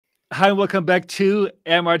Hi, and welcome back to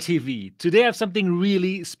MRTV. Today I have something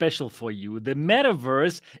really special for you. The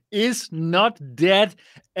metaverse is not dead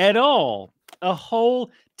at all. A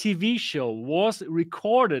whole TV show was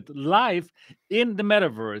recorded live in the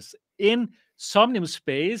metaverse in Somnium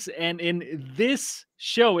Space. And in this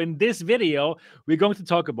show, in this video, we're going to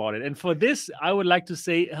talk about it. And for this, I would like to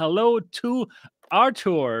say hello to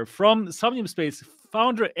Arthur from Somnium Space,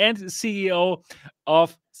 founder and CEO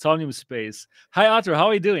of Somnium Space. Hi, Arthur. How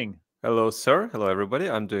are you doing? Hello, sir. Hello, everybody.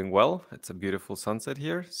 I'm doing well. It's a beautiful sunset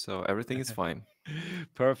here, so everything is fine.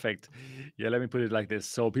 Perfect. Yeah, let me put it like this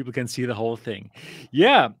so people can see the whole thing.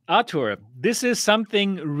 Yeah, Arthur, this is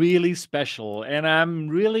something really special, and I'm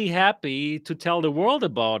really happy to tell the world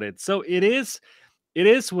about it. So it is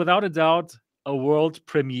without a doubt a world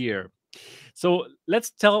premiere. So let's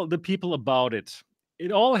tell the people about it.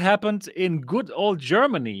 It all happened in good old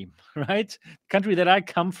Germany, right? Country that I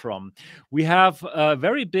come from. We have a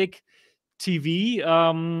very big TV,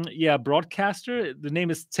 broadcaster. The name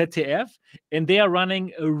is ZDF, and they are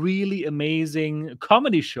running a really amazing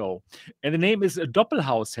comedy show, and the name is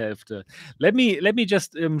Doppelhaushälfte. Let me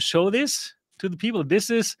just show this to the people. This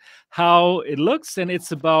is how it looks, and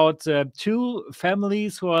it's about two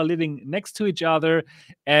families who are living next to each other,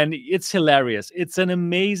 and it's hilarious. It's an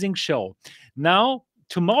amazing show. Now,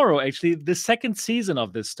 tomorrow, actually, the second season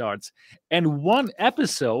of this starts, and one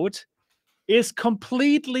episode is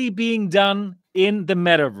completely being done in the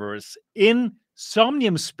metaverse, in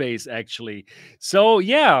Somnium Space, actually. So,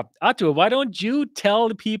 yeah, Arthur, why don't you tell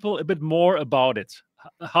the people a bit more about it?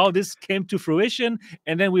 How this came to fruition,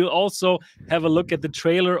 and then we'll also have a look at the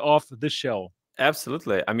trailer of the show.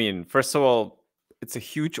 Absolutely. I mean, first of all, it's a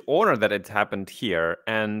huge honor that it happened here.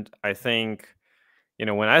 And I think,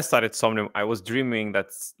 when I started Somnium, I was dreaming that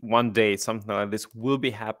one day something like this will be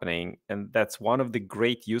happening. And that's one of the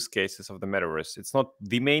great use cases of the metaverse. It's not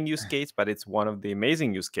the main use case, but it's one of the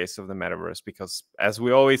amazing use cases of the metaverse because, as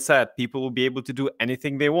we always said, people will be able to do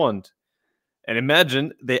anything they want. And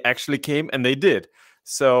imagine they actually came and they did.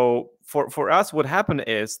 So for us, what happened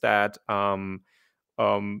is that the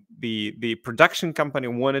production company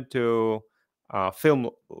wanted to film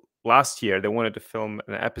last year. They wanted to film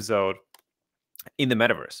an episode in the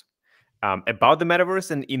metaverse, about the metaverse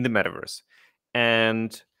and in the metaverse,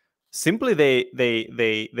 and simply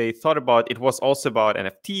they thought about it. Was also about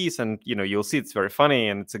NFTs, and you'll see it's very funny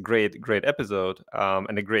and it's a great episode,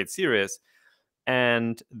 and a great series.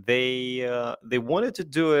 And they wanted to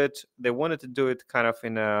do it. They wanted to do it kind of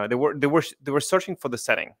in a. They were searching for the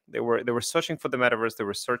setting. They were searching for the metaverse. They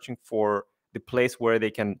were searching for the place where they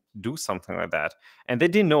can do something like that, and they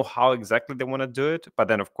didn't know how exactly they want to do it. But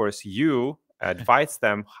then, of course, you advised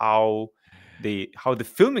them how the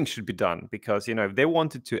filming should be done, because if they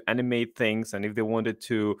wanted to animate things and if they wanted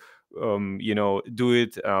to do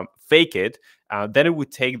it, fake it, then it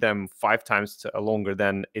would take them 5 times longer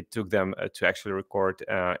than it took them to actually record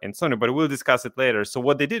in Sony. But we'll discuss it later. So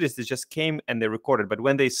what they did is they just came and they recorded. But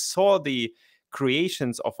when they saw the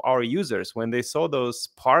creations of our users, when they saw those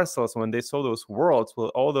parcels, when they saw those worlds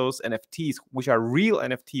with all those NFTs, which are real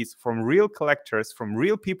NFTs from real collectors, from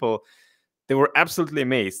real people, they were absolutely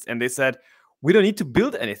amazed. And they said, we don't need to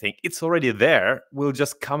build anything. It's already there. We'll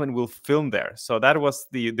just come and we'll film there. So that was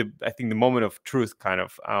the I think the moment of truth, kind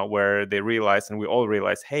of, where they realized, and we all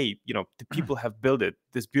realized, hey, the people have built it,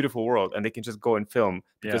 this beautiful world, and they can just go and film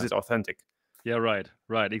because Yeah. it's authentic. Yeah, right,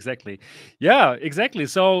 exactly. Yeah, exactly.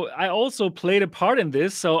 So I also played a part in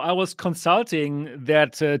this. So I was consulting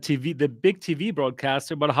that TV, the big TV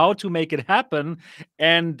broadcaster, about how to make it happen,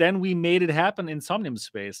 and then we made it happen in Somnium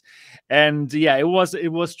Space. And yeah, it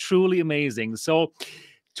was truly amazing. So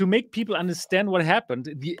to make people understand what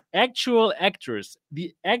happened, the actual actors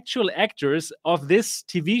of this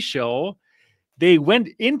TV show, they went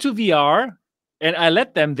into VR, and I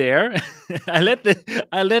let them there. I let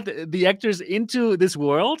the actors into this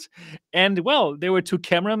world, and well, there were two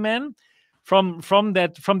cameramen from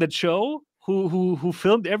that show who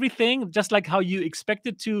filmed everything just like how you expect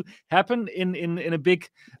it to happen in a big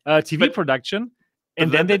TV But production, but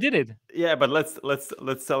and then let they the, did it. yeah, but let's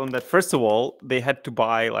tell them that first of all they had to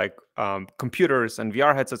buy like computers and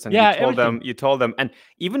VR headsets, and you Yeah, told them everything, you told them, and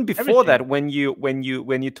even before everything. that, when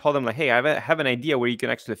you told them like, hey, have an idea where you can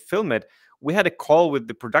actually film it, we had a call with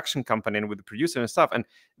the production company and with the producer and stuff, and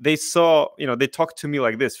they saw, they talked to me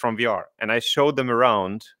like this from VR, and I showed them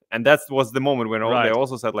around, and that was the moment when they Right.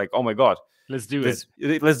 also said like, oh my god, Let's do it. this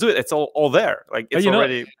let's do it. It's all there, like But it's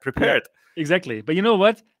already yeah, prepared. exactly. But you know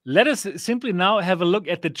what? Let us simply now have a look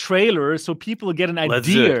at the trailer so people get an Let's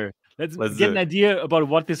do it. idea. Let's Let's get do an it. idea about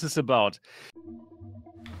what this is about.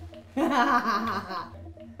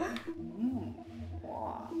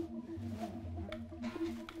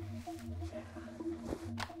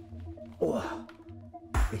 Oh,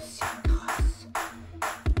 ist ja krass.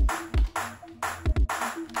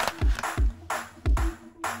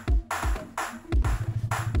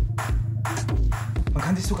 Man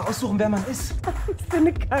kann sich sogar aussuchen, wer man ist. Bist du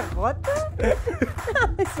eine Karotte?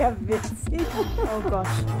 Ist ja witzig. Oh Gott.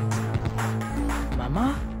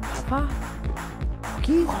 Mama? Papa?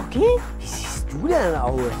 Rocky? Rocky? Wie siehst du denn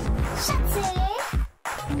aus? Schatzi?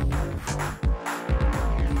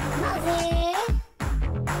 Mausi?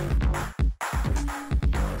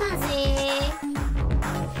 Mausi?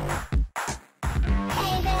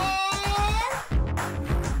 Hey there?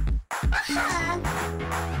 Aha!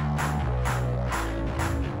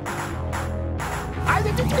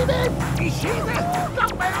 Eine Betriebe! Ich schieße!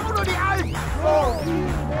 Sag mein Auto nicht an!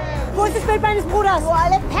 Wo ist das Bild meines Bruders? Wo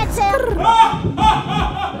alle Pette?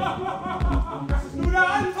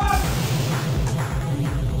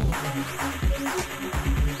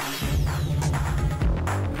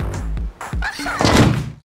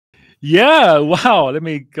 Yeah, wow. Let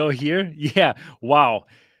me go here. Yeah, wow.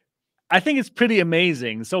 I think it's pretty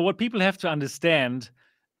amazing. So, what people have to understand,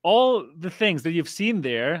 all the things that you've seen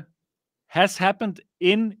there has happened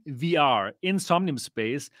in VR, in Somnium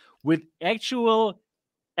Space, with actual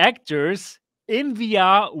actors in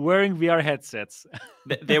VR wearing VR headsets.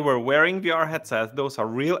 They were wearing VR headsets. Those are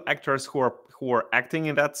real actors who are acting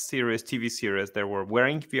in that series, TV series. They were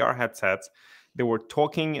wearing VR headsets. They were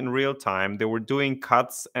talking in real time. They were doing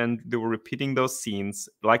cuts and they were repeating those scenes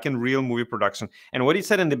like in real movie production. And what he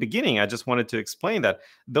said in the beginning, I just wanted to explain that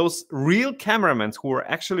those real cameramen who were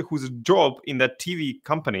actually whose job in that TV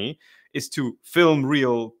company is to film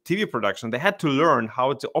real TV production. They had to learn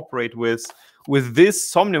how to operate with this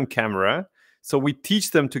Somnium camera. So we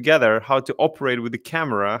teach them together how to operate with the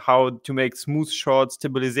camera, how to make smooth shots,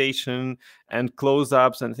 stabilization, and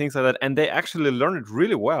close-ups and things like that. And they actually learned it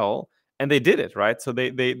really well, and they did it, right? So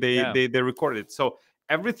they recorded it. So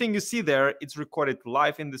everything you see there, it's recorded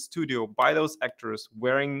live in the studio by those actors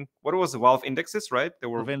wearing what was Valve indexes, right? They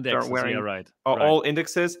were wearing all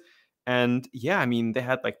indexes. And yeah, I mean, they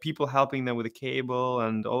had like people helping them with the cable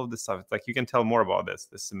and all of this stuff. It's like you can tell more about this.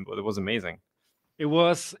 It was amazing. It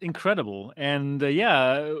was incredible. And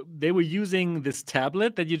yeah, they were using this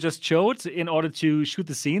tablet that you just showed in order to shoot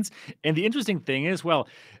the scenes. And the interesting thing is, well,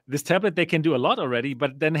 this tablet, they can do a lot already,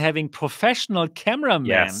 but then having professional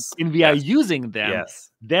cameramen in VR using them,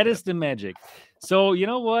 that is the magic. So, you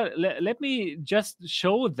know what? Let me just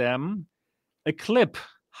show them a clip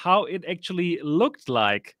how it actually looked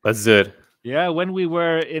like. Let's do it. Yeah, when we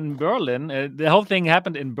were in Berlin, the whole thing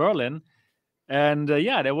happened in Berlin. And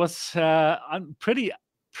yeah, that was pretty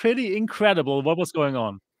incredible what was going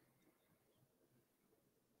on.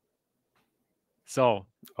 So,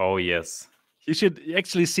 oh yes, you should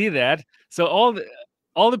actually see that. So all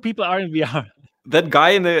the people are in VR. That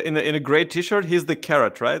guy in a gray T-shirt, he's the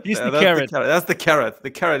carrot, right? He's the carrot. That's the carrot.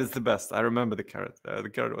 The carrot is the best. I remember the carrot. The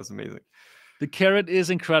carrot was amazing. The carrot is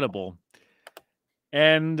incredible.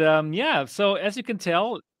 And yeah, so as you can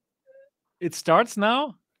tell, it starts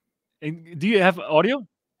now. And do you have audio?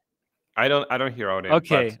 I don't hear audio.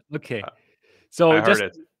 Okay, okay. So I heard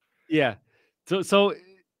it. Yeah. So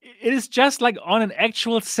it is just like on an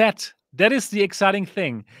actual set. That is the exciting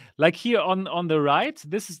thing. Like here on the right,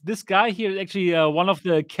 this guy here is actually one of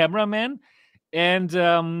the cameramen,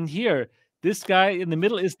 and here this guy in the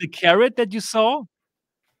middle is the carrot that you saw,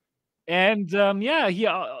 and yeah,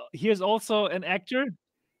 here's also an actor.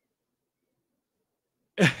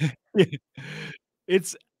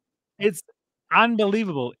 It's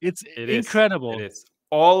unbelievable. It's incredible. It is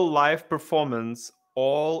all live performance,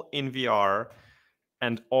 all in VR,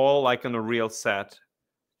 and all like on a real set,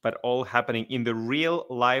 but all happening in the real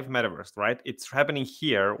live metaverse, right? It's happening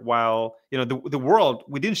here while, you know, the world,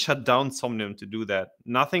 we didn't shut down Somnium to do that.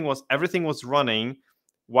 Everything was running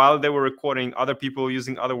while they were recording, other people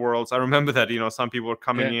using other worlds. I remember that, you know, some people were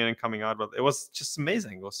coming in and coming out, but it was just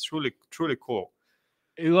amazing. It was truly cool.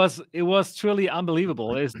 It was truly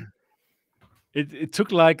unbelievable. It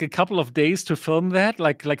took like a couple of days to film that,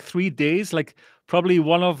 like 3 days, like probably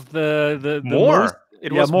one of the more. Most,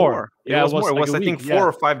 it was more. Yeah, it was more. It like was I think 4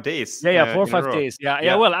 or 5 days. Yeah, 4 or 5 days.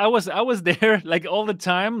 Yeah. Well, I was there like all the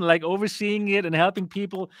time, like overseeing it and helping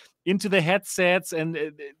people into the headsets, and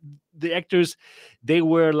the actors, they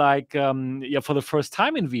were like for the first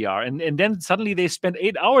time in VR, and then suddenly they spent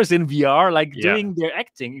 8 hours in VR, like doing their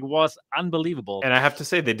acting. It was unbelievable. And I have to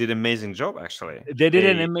say, they did an amazing job. Actually, they did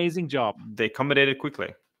an amazing job. They accommodated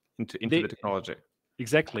quickly into the technology.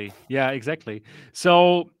 Exactly. Yeah, exactly.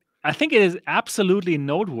 So I think it is absolutely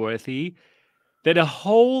noteworthy that a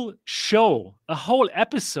whole show, a whole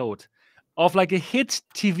episode of like a hit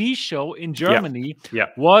TV show in Yeah. Germany Yeah.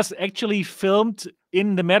 was actually filmed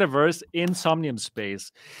in the metaverse in Somnium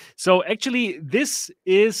Space. So actually, this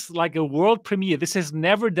is like a world premiere. This has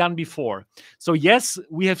never done before. So yes,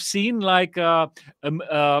 we have seen like a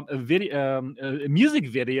music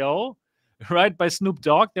video, right, by Snoop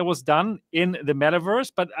Dogg that was done in the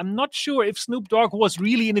metaverse. But I'm not sure if Snoop Dogg was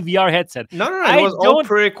really in a VR headset. No. It I was all don't.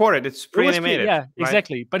 pre-recorded. It's It was pre-animated. yeah, right?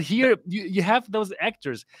 exactly. But here you have those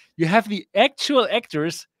actors. You have the actual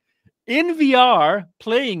actors in VR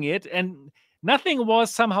playing it, and nothing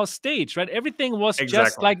was somehow staged, right? Everything was just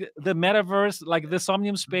Exactly. like the metaverse, like the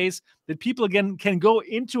Somnium Space that people again can go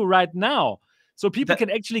into right now. So people That- can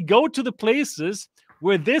actually go to the places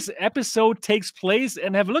where this episode takes place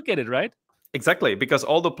and have a look at it, right? Exactly, because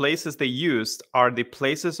all the places they used are the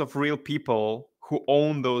places of real people who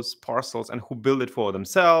own those parcels and who build it for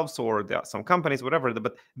themselves, or there are some companies, whatever.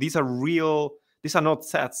 But these are real. These are not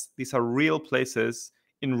sets. These are real places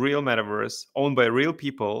in real metaverse owned by real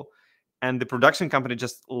people, and the production company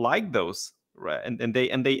just liked those, right? And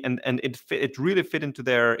it really fit into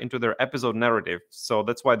their episode narrative. So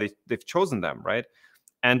that's why they've chosen them, right?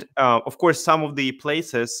 And of course, some of the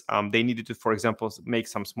places they needed to, for example, make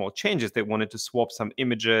some small changes. They wanted to swap some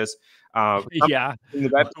images. Yeah. In the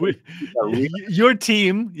website, Your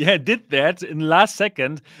team, did that in the last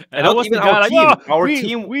second, and I not was the even guy our like, team. "Oh, Our we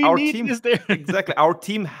team, we our need team, this there." exactly. Our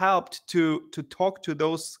team helped to talk to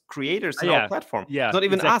those creators in Yeah, our platform. yeah, It's not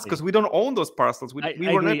even us, exactly. because we don't own those parcels. We I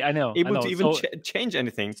were not agree. I know. able to even So, change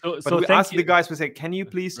anything. so, But so we thank asked the you. guys. We said, "Can you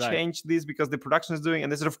please Right. change this because the production is doing?"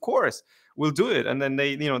 And they said, "Of course, we'll do it." And then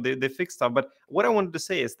they fixed stuff. But what I wanted to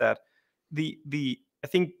say is that the I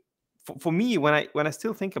think for me, when I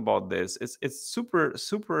still think about this, it's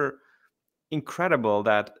super incredible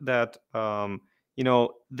that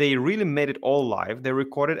they really made it all live. They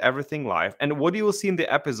recorded everything live, and what you will see in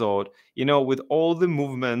the episode, with all the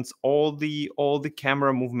movements, all the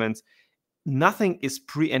camera movements, nothing is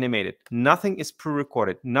pre-animated, nothing is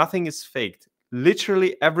pre-recorded, nothing is faked.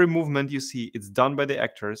 Literally every movement you see, it's done by the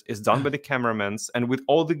actors, it's done by the cameramans, and with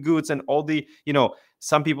all the goods and all the,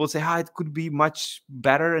 some people say, it could be much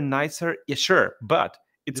better and nicer. Yeah, sure, but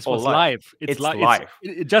it's This all was live. live. It's live. live.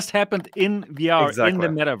 It just happened in VR, in the Exactly.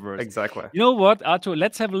 metaverse. Exactly. You know what, Arthur?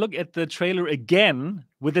 Let's have a look at the trailer again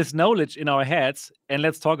with this knowledge in our heads, and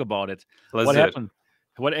let's talk about it. Let's What do it. happened?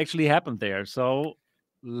 What actually happened there? So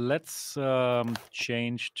let's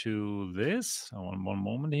change to this. One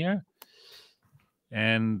moment here.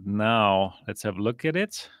 And now let's have a look at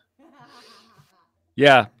it.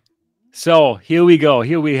 Yeah. So here we go.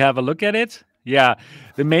 Here we have a look at it. Yeah.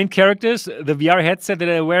 The main characters, the VR headset that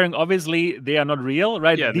they're wearing, obviously they are not real,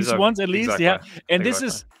 right? Yeah, These these are- ones at least. exactly. Yeah. And this Exactly.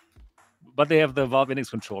 is, but they have the Valve Index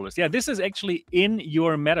controllers. Yeah. This is actually in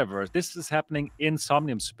your metaverse. This is happening in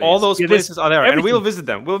Somnium Space. All those Yeah, this- places are there, and we'll everything. visit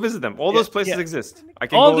them. We'll visit them. All Yeah, those places yeah. exist. I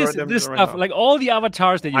can All go this over them this right stuff, now. like all the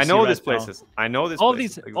avatars that you I see know right these now. places. I know these All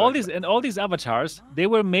places. these, all these, Exactly. and all these avatars, they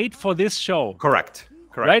were made for this show. Correct.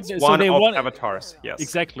 Correct. Right? It's So one they of want- avatars. Yes.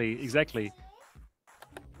 Exactly.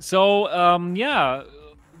 So yeah,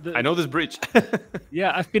 I know this bridge.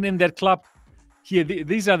 yeah, I've been in that club. Here,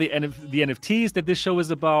 these are the NFTs that this show is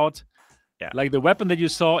about. Yeah. Like the weapon that you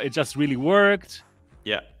saw, it just really worked.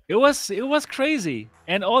 Yeah. It was crazy,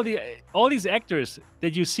 and all these actors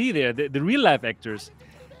that you see there, the real life actors,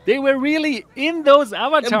 they were really in those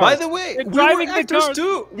avatars. And by the way, They're we driving were the actors cars.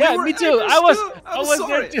 too. We Yeah, were me too. actors I was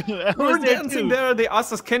sorry. there too. I We were was there dancing too. there. They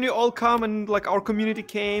asked us, "Can you all come?" And like our community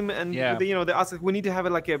came, and Yeah. they asked us, "We need to have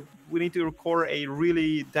we need to record a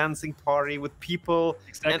really dancing party with people." And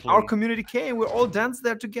Exactly. our community came. We all danced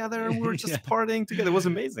there together, and we were just Yeah. partying together. It was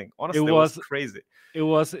amazing. Honestly, it was- was crazy. It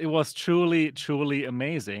was truly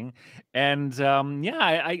amazing, and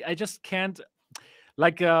I just can't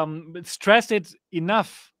stress it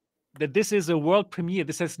enough that this is a world premiere.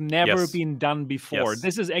 This has never Yes. been done before. Yes.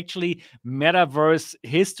 This is actually metaverse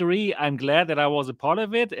history. I'm glad that I was a part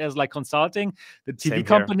of it as consulting the TV Same here.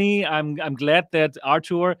 company. I'm glad that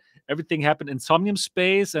Arthur, everything happened in Somnium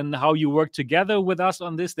Space, and how you worked together with us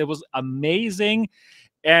on this. That was amazing.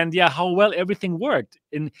 And yeah, how well everything worked.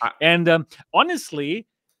 And honestly,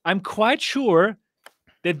 I'm quite sure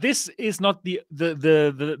that this is not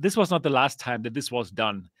this was not the last time that this was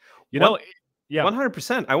done. You know, yeah.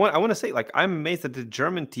 100%. I want to say, I'm amazed that the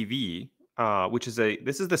German TV, which is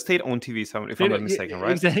this is the state-owned TV, if I'm not mistaken,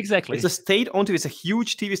 right? Exactly. It's a state-owned TV. It's a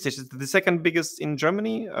huge TV station. It's the second biggest in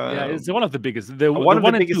Germany. Yeah, it's one of the biggest. The one of the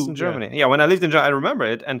and biggest two, in Germany. Yeah, when I lived in Germany, I remember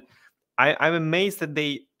it, and I'm amazed that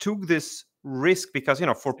they took this risk because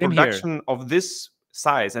for Same here. production of this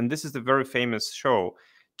size, and this is the very famous show,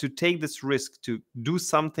 to take this risk to do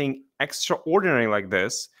something extraordinary like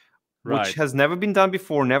this which Right. has never been done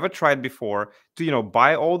before, never tried before, to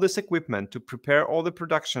buy all this equipment, to prepare all the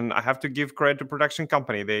production. I have to give credit to production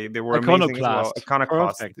company. They were amazing as well. Iconoclast.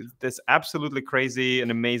 Iconoclast. Perfect. That's absolutely crazy and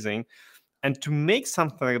amazing. And to make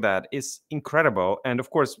something like that is incredible. And of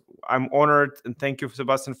course, I'm honored, and thank you,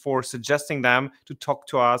 Sebastian, for suggesting them to talk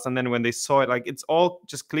to us. And then when they saw it, like, it's all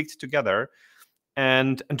just clicked together.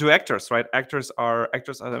 And to actors, right? Actors are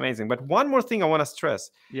amazing. But one more thing I want to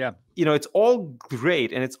stress, Yeah. it's all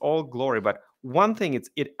great and it's all glory, but one thing,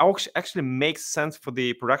 it actually makes sense for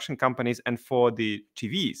the production companies and for the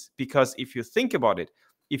TVs, because if you think about it,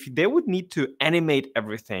 if they would need to animate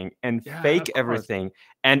everything and Yeah, fake of course. everything,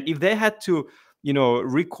 and if they had to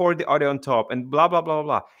record the audio on top and blah blah blah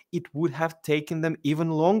blah, it would have taken them even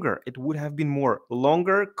longer. It would have been more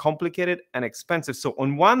longer, complicated, and expensive. So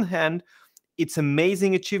on one hand, it's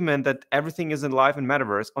amazing achievement that everything is in live and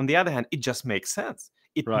metaverse. On the other hand, it just makes sense.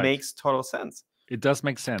 It Right. makes total sense. It does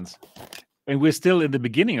make sense. And we're still in the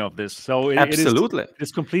beginning of this. So Absolutely.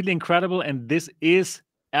 it's completely incredible. And this is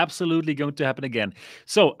absolutely going to happen again.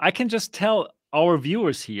 So I can just tell our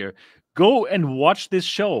viewers here, go and watch this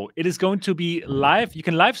show. It is going to be live. You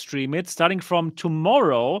can live stream it starting from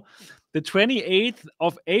tomorrow, the 28th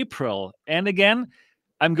of April. And again,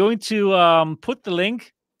 I'm going to put the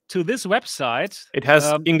link to this website. It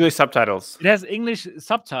has English subtitles. It has English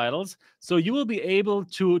subtitles, so you will be able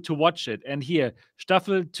to watch it. And here,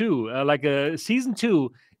 Staffel 2, season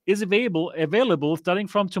 2, is available starting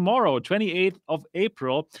from tomorrow, 28th of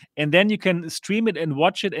April, and then you can stream it and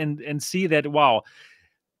watch it and see that, wow,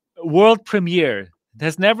 world premiere. It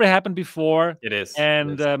has never happened before. It is.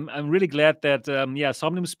 And I'm really glad that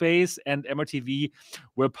Somnium Space and MRTV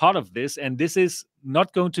were part of this. And this is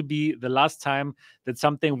not going to be the last time that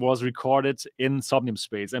something was recorded in Somnium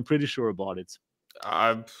Space. I'm pretty sure about it.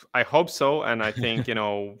 I hope so, and I think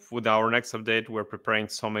with our next update, we're preparing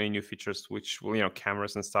so many new features, which will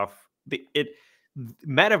cameras and stuff.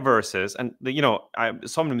 Metaverses and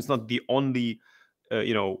Somnium is not the only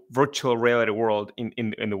virtual reality world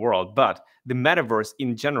in the world, but the metaverse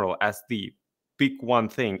in general, as the big one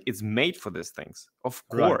thing, is made for these things. Of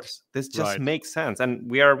course, Right. this just Right. makes sense, and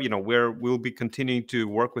we'll be continuing to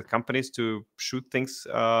work with companies to shoot things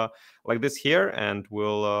like this here, and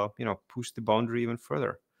we'll push the boundary even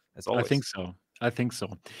further, as always. I think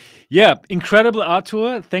so. Yeah, incredible,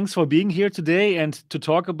 Arthur. Thanks for being here today and to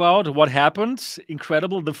talk about what happened.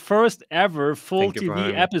 Incredible. The first ever full Thank you for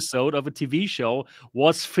having TV me. episode of a TV show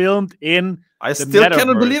was filmed in I the still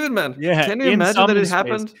cannot Metaverse. believe it, man. Yeah, Can you in imagine that Somnium it Space.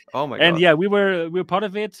 happened? Oh my And god. yeah, we were part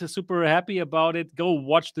of it. Super happy about it. Go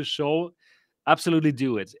watch the show. Absolutely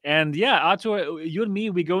do it. And yeah, Arthur, you and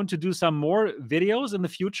me, we're going to do some more videos in the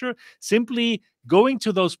future, simply going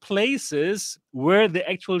to those places where the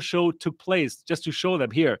actual show took place, just to show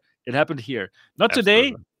them, here, it happened here. Not today,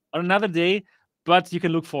 Absolutely. on another day, but you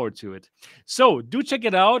can look forward to it. So do check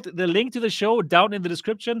it out. The link to the show down in the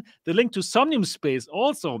description. The link to Somnium Space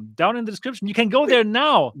also down in the description. You can go there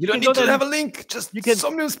now. You don't can go need to there- have a link. Just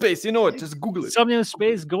Somnium Space. You know it. Just Google it. Somnium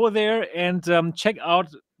Space, go there and check out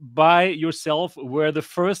by yourself where the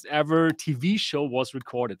first ever TV show was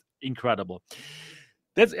recorded. Incredible.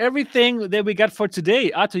 That's everything that we got for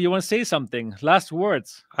today. Arthur, you want to say something? Last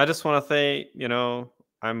words. I just want to say,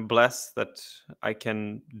 I'm blessed that I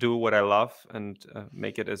can do what I love and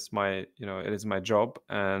make it as my, it is my job,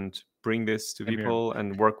 and bring this to Same here. people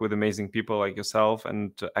and work with amazing people like yourself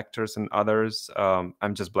and actors and others.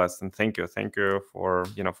 I'm just blessed, and thank you for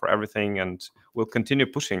for everything, and we'll continue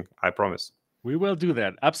pushing. I promise. We will do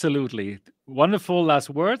that. Absolutely. Wonderful last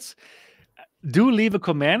words. Do leave a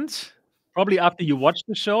comment, probably after you watch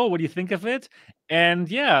the show. What do you think of it? And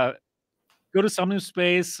yeah, go to Somnium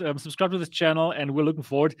Space, subscribe to this channel, and we're looking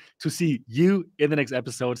forward to see you in the next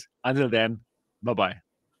episode. Until then, bye-bye.